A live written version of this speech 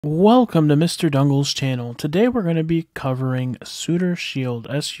Welcome to Mr. Dungle's channel. Today we're going to be covering Suter Shield,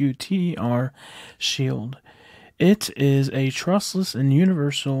 S-U-T-E-R Shield. It is a trustless and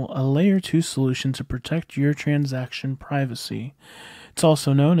universal layer 2 solution to protect your transaction privacy. It's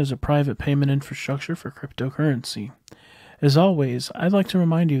also known as a private payment infrastructure for cryptocurrency. As always, I'd like to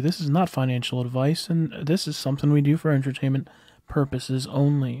remind you this is not financial advice, and this is something we do for entertainment purposes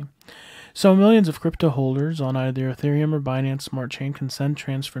only. So millions of crypto holders on either Ethereum or Binance Smart Chain can send,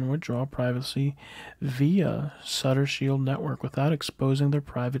 transfer, and withdraw privacy via Suter Shield network without exposing their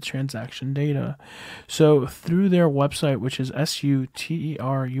private transaction data. So through their website, which is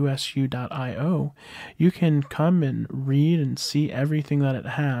suterusu.io, you can come and read and see everything that it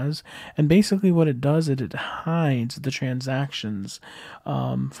has. And basically what it does is it hides the transactions.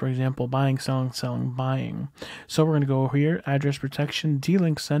 For example, buying, selling, buying. So we're going to go over here, address protection,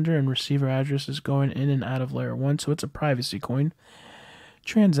 D-Link sender and receiver address is going in and out of layer 1, so it's a privacy coin.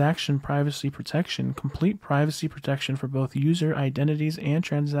 Transaction privacy protection, complete privacy protection for both user identities and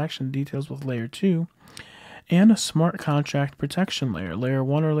transaction details with layer 2, and a smart contract protection layer. Layer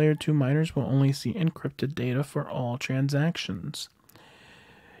 1 or layer 2 miners will only see encrypted data for all transactions.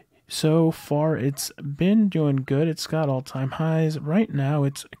 So far, it's been doing good. It's got all-time highs. Right now,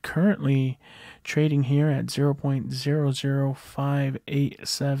 it's currently trading here at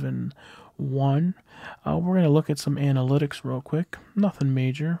 0.005871. We're going to look at some analytics real quick. Nothing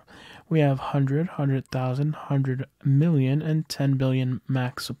major. We have 100, 100,000, 100 million, and 10 billion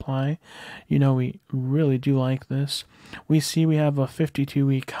max supply. You know, we really do like this. We see we have a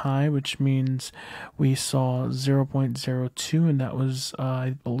 52-week high, which means we saw 0.02, and that was,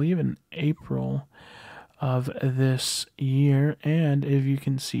 I believe, in April of this year. And if you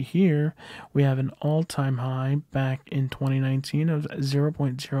can see here, we have an all-time high back in 2019 of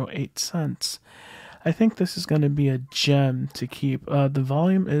 0.08 cents. I think this is going to be a gem to keep. The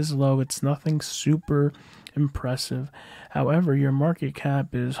volume is low. It's nothing super impressive. However, your market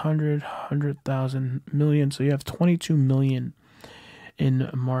cap is 100,000 million, so you have 22 million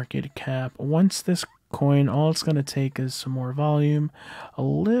in market cap. Once this coin, all it's going to take is some more volume, a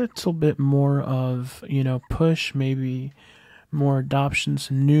little bit more of, push, maybe more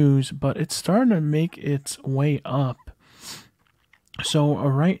adoptions, news, but it's starting to make its way up. So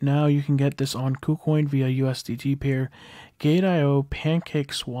right now you can get this on KuCoin via USDT pair, Gate.io,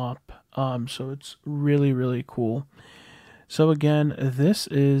 Pancake Swap. So it's really cool. So again, this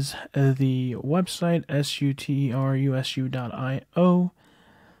is the website, suterusu.io.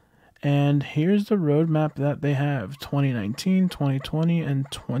 And here's the roadmap that they have, 2019, 2020, and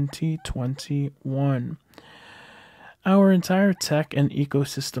 2021. Our entire tech and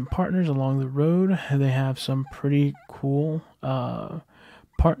ecosystem partners along the road, they have some pretty cool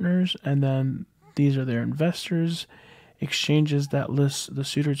partners, and then these are their investors, exchanges that list the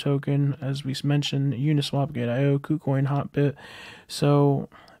Suter token, as we mentioned, Uniswap, Gate.io, KuCoin, Hotbit. So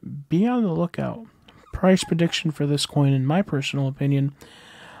be on the lookout. Price prediction for this coin, in my personal opinion,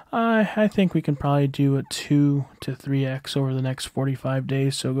 I think we can probably do a 2 to 3x over the next 45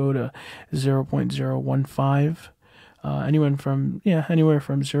 days. So go to 0.015. Anywhere from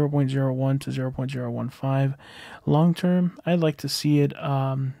 0.01 to 0.015. Long term, I'd like to see it,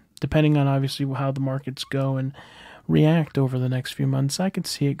 depending on obviously how the markets go and react over the next few months, I could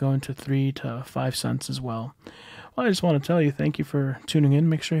see it going to 3 to 5 cents as well. Well, I just want to tell you, thank you for tuning in.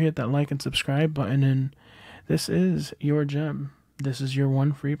 Make sure you hit that like and subscribe button, and this is your gem. This is your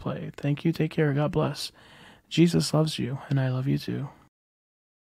one free play. Thank you. Take care. God bless. Jesus loves you, and I love you too.